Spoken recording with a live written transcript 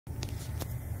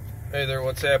Hey there,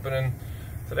 what's happening?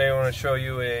 Today I want to show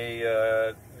you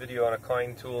a video on a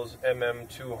Klein Tools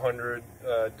MM200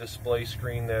 display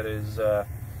screen that is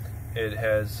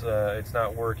it's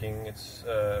not working. It's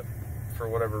for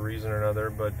whatever reason or another,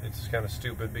 but it's kind of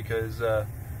stupid because I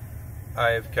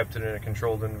have kept it in a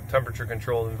temperature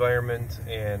controlled environment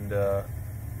and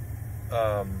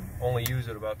only use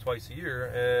it about twice a year,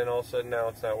 and all of a sudden now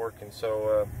it's not working.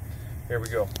 So here we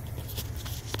go.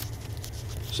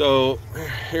 So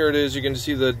here it is. You can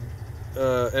see the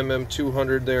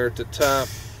MM200 there at the top.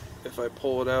 If I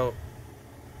pull it out,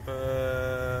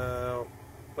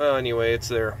 well, anyway, it's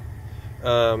there.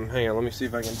 Hang on, let me see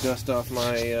if I can dust off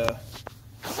my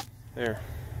there.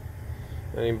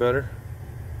 Any better?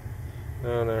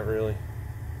 No, not really.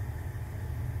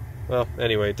 Well,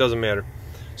 anyway, it doesn't matter.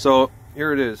 So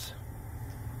here it is.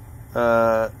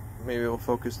 Maybe we'll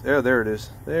focus there. There it is.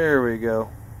 There we go.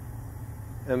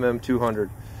 MM200.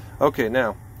 Okay,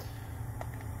 now,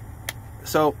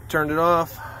 so turned it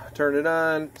off, turned it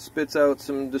on, spits out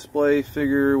some display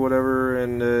figure, whatever,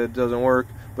 and it doesn't work.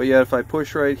 But yet if I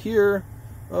push right here,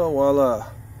 oh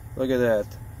voila, look at that,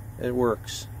 it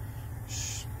works.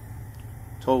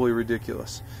 Totally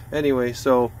ridiculous. Anyway,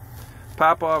 so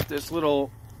pop off this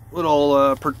little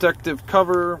protective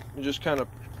cover. You just kind of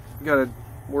gotta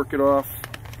work it off.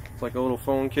 It's like a little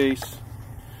phone case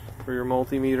for your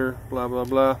multimeter, blah blah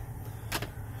blah.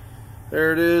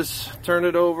 There it is. Turn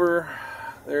it over.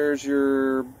 There's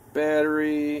your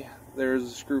battery. There's a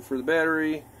screw for the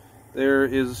battery. There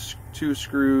is 2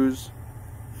 screws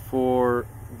for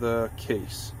the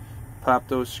case. Pop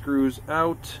those screws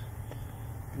out.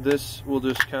 This will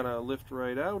just kind of lift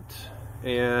right out,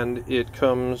 and it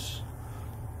comes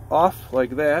off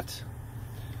like that.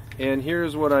 And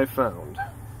here's what I found.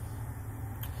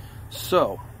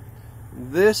 So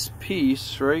this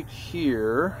piece right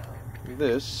here,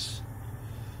 this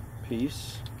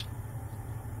piece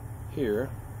here,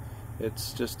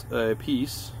 it's just a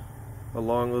piece, a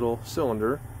long little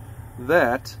cylinder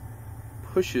that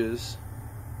pushes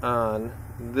on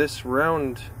this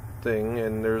round thing,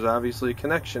 and there's obviously a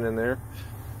connection in there,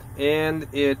 and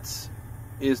it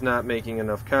is not making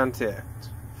enough contact.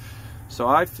 So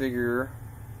I figure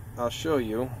I'll show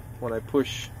you when I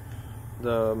push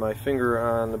my finger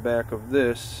on the back of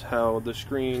this how the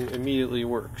screen immediately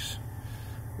works.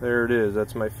 There it is.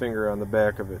 That's my finger on the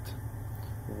back of it.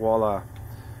 Voila.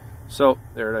 So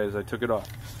there it is. I took it off.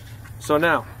 So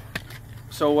now,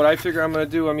 what I figure I'm going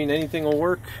to do, I mean, anything will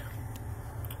work.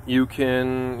 You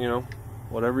can,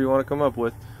 whatever you want to come up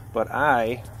with, but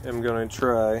I am going to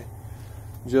try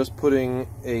just putting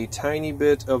a tiny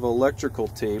bit of electrical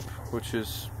tape, which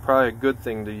is probably a good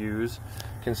thing to use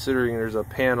considering there's a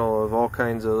panel of all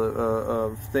kinds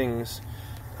of things,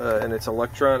 and it's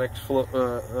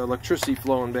electricity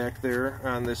flowing back there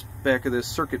on this back of this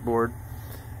circuit board.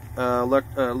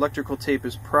 Electrical tape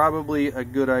is probably a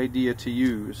good idea to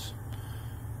use,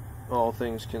 all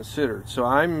things considered. So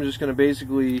I'm just going to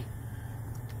basically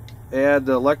add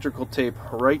the electrical tape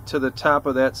right to the top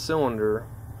of that cylinder,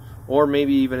 or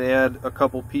maybe even add a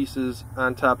couple pieces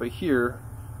on top of here.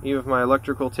 Even if my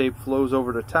electrical tape flows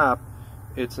over the top,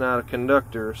 it's not a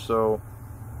conductor, so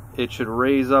it should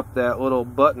raise up that little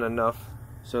button enough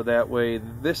so that way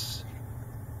this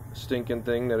stinking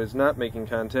thing that is not making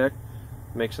contact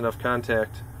makes enough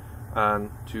contact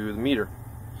onto the meter.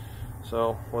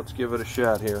 So let's give it a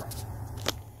shot here.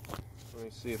 Let me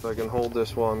see if I can hold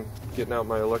this while I'm getting out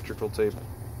my electrical tape.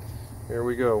 Here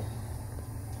we go.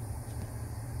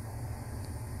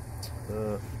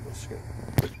 There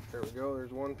we go.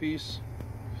 There's one piece.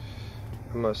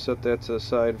 I'm going to set that to the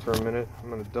side for a minute. I'm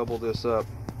going to double this up.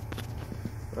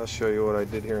 I'll show you what I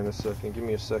did here in a second. Give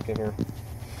me a second here.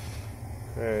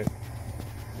 Alright.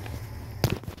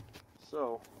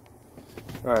 So,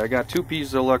 alright, I got 2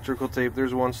 pieces of electrical tape.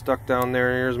 There's one stuck down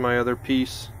there. Here's my other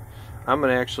piece. I'm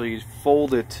going to actually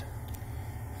fold this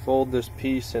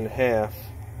piece in half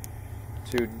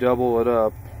to double it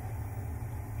up.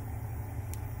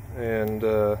 And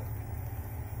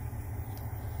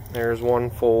there's one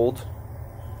fold.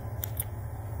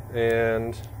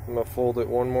 And I'm going to fold it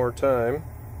one more time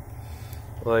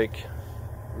like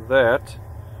that.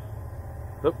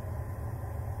 Oop.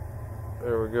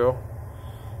 There we go.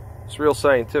 It's real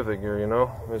scientific here,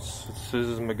 this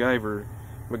is MacGyver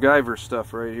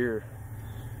stuff right here.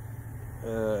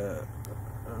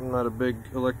 I'm not a big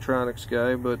electronics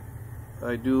guy, but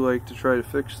I do like to try to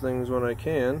fix things when I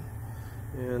can,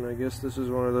 and I guess this is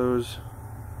one of those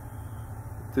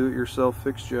do-it-yourself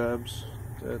fix jobs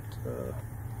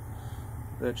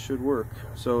that should work.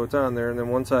 So it's on there, and then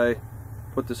once I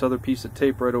put this other piece of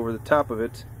tape right over the top of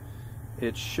it,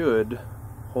 it should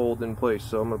hold in place.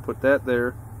 So I'm going to put that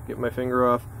there, get my finger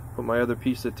off, put my other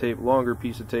piece of tape, longer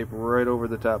piece of tape, right over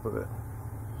the top of it.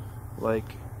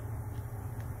 Like,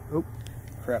 oh,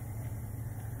 crap.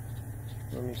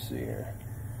 Let me see here.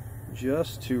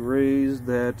 Just to raise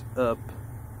that up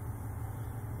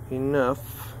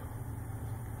enough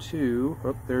to,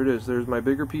 oh, there it is. There's my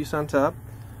bigger piece on top.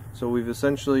 So we've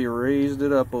essentially raised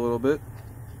it up a little bit.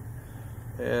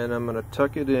 And I'm going to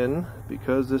tuck it in.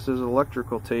 Because this is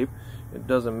electrical tape, it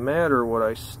doesn't matter what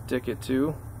I stick it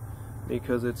to,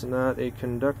 because it's not a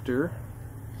conductor.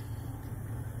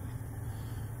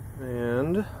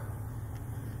 And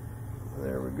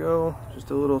there we go.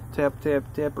 Just a little tap tap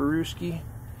taparooski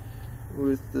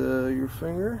with your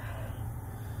finger.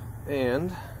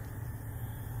 And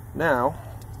now,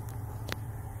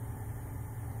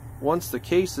 once the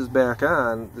case is back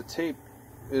on, the tape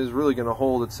is really going to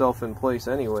hold itself in place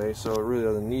anyway, so it really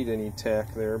doesn't need any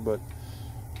tack there. But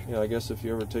you know, I guess if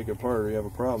you ever take it apart or you have a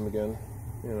problem again,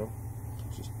 you know,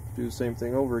 just do the same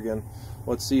thing over again.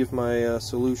 Let's see if my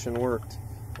solution worked.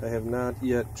 I have not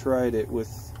yet tried it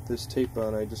with this tape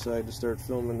on. I decided to start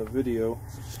filming the video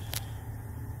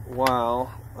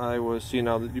while I was, you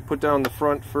know, you put down the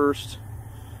front first,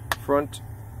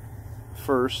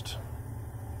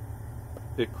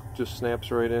 it just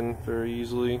snaps right in very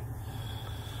easily.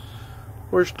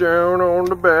 Push down on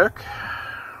the back.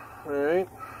 Alright,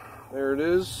 there it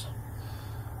is.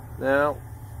 Now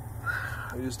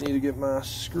I just need to get my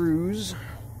screws.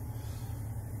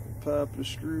 Pop the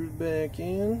screws back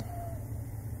in.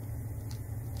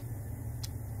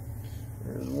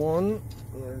 There's one.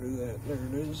 Where is that? There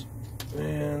it is.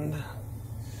 And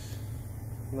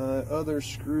my other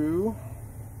screw.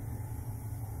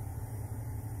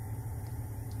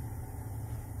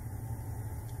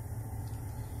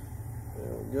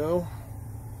 There we go.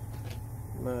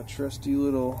 My trusty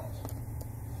little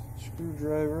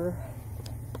screwdriver.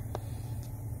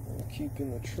 I'll keep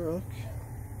in the truck.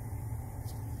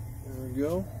 There we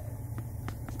go.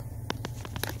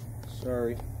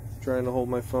 Sorry, trying to hold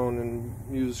my phone and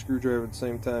use a screwdriver at the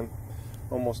same time.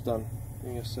 Almost done.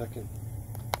 Give me a second.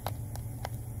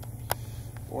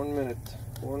 1 minute.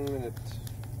 1 minute.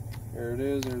 There it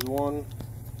is. There's one.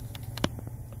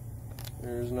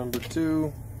 There's number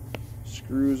two.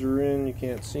 Screws are in. You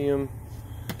can't see them.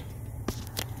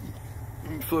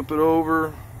 Flip it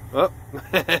over. Oh,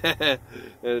 and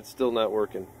it's still not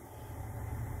working.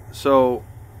 So,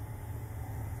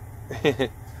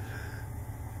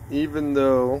 even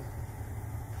though,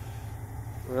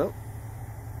 well,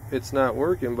 it's not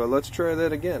working, but let's try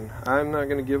that again. I'm not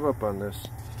going to give up on this.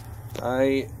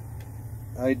 I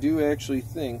do actually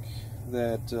think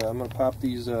that I'm going to pop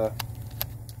these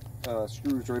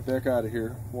screws right back out of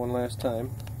here one last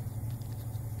time.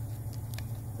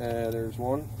 There's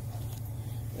one.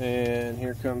 And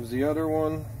here comes the other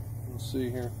one. Let's see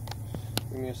here.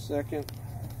 Give me a second.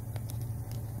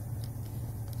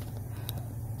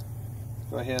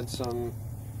 If I had some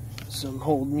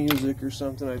hold music or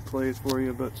something, I'd play it for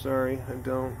you, but sorry, I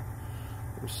don't.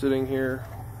 I'm sitting here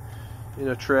in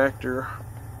a tractor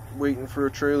waiting for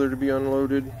a trailer to be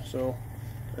unloaded, so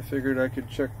I figured I could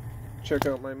check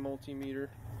out my multimeter.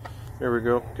 There we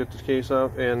go. Get the case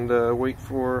out and while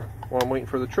I'm waiting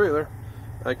for the trailer,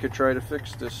 I could try to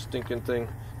fix this stinking thing.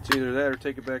 It's either that or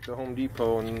take it back to Home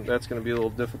Depot, and that's going to be a little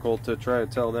difficult to try to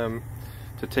tell them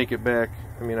to take it back.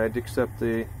 I mean, I'd accept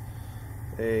a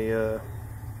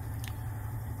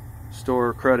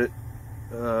store credit,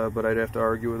 but I'd have to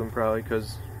argue with them probably,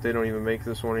 because they don't even make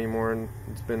this one anymore, and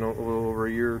it's been a little over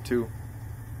a year or two.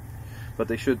 But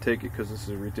they should take it, because this is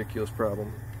a ridiculous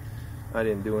problem. I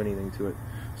didn't do anything to it.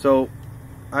 So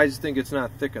I just think it's not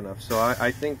thick enough. So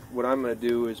I think what I'm going to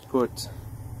do is put,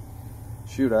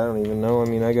 shoot, I don't even know. I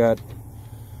mean, I got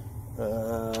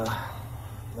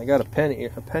a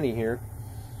penny here.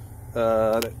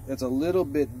 It's a little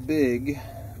bit big,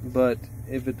 but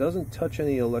if it doesn't touch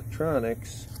any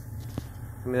electronics,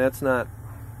 I mean, it's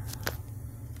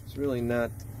really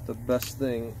not the best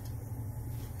thing.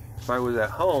 If I was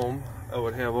at home, I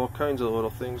would have all kinds of little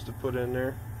things to put in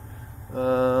there.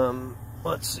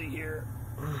 Let's see here.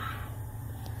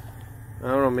 I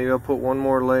don't know, maybe I'll put one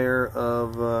more layer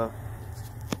of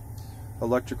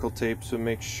electrical tape to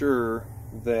make sure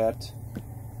that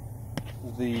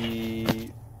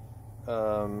the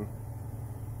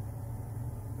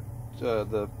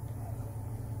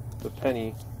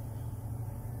penny,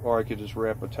 or I could just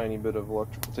wrap a tiny bit of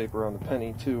electrical tape around the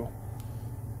penny too.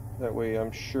 That way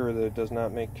I'm sure that it does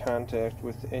not make contact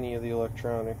with any of the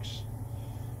electronics.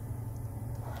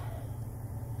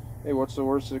 Hey, what's the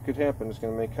worst that could happen? It's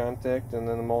going to make contact and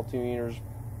then the multimeter's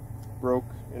broke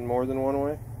in more than one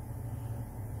way?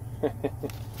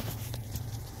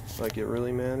 Like it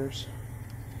really matters.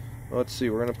 Let's see,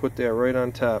 we're going to put that right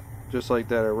on top. Just like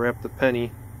that, I wrapped the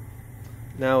penny.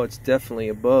 Now it's definitely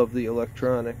above the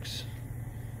electronics.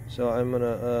 So I'm going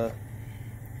to...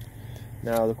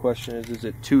 now the question is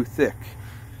it too thick?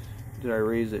 Did I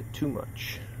raise it too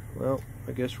much? Well,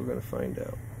 I guess we're going to find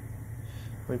out.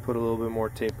 Let me put a little bit more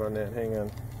tape on that. Hang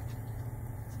on.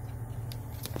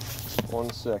 One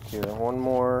sec here. One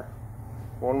more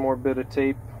bit of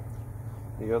tape.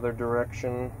 The other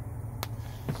direction.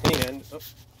 And, oh,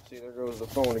 see, there goes the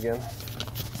phone again.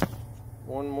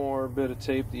 One more bit of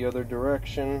tape the other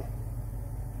direction.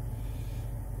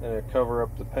 And it cover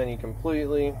up the penny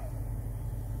completely.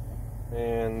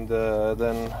 And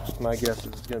then my guess is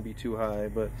it's going to be too high.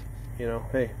 But, you know,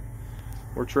 hey,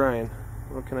 we're trying.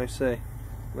 What can I say?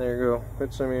 There you go.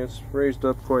 I mean, it's raised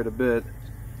up quite a bit.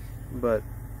 But,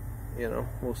 you know,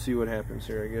 we'll see what happens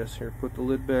here, I guess. Here, put the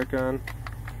lid back on.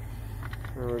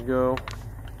 There we go.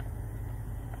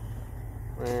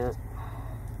 There.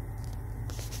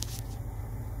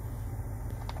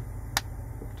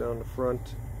 Put down the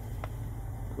front.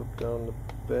 Put down the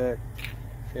back.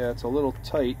 Yeah, it's a little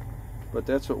tight, but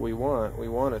that's what we want. We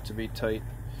want it to be tight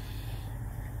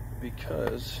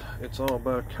because it's all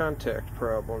about a contact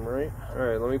problem, right?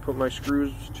 Alright, let me put my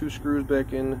screws, 2 screws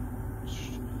back in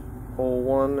hole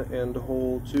 1 and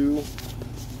hole 2.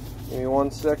 Give me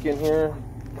 1 second here.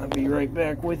 I'll be right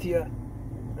back with you.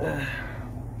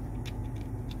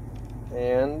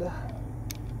 And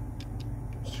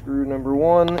screw number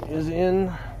 1 is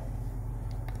in,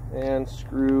 and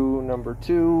screw number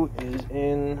 2 is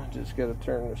in. Just got to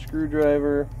turn the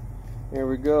screwdriver. Here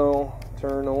we go.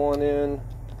 Turn the 1 in.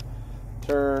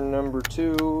 Turn number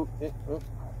 2.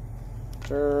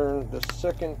 Turn the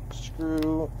second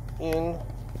screw in.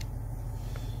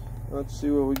 Let's see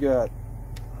what we got.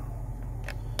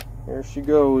 Here she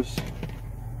goes.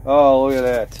 Oh, look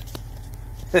at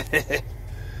that.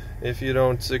 If you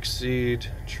don't succeed,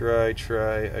 try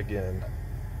again.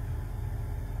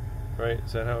 Right?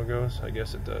 Is that how it goes? I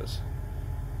guess it does.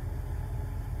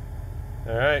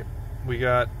 Alright, I'm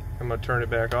going to turn it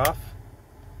back off.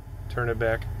 Turn it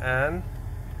back on.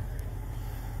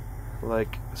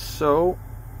 Like so.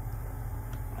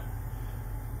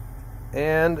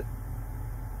 And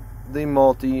the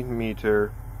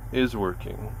multimeter is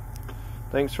working.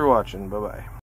 Thanks for watching. Bye-bye.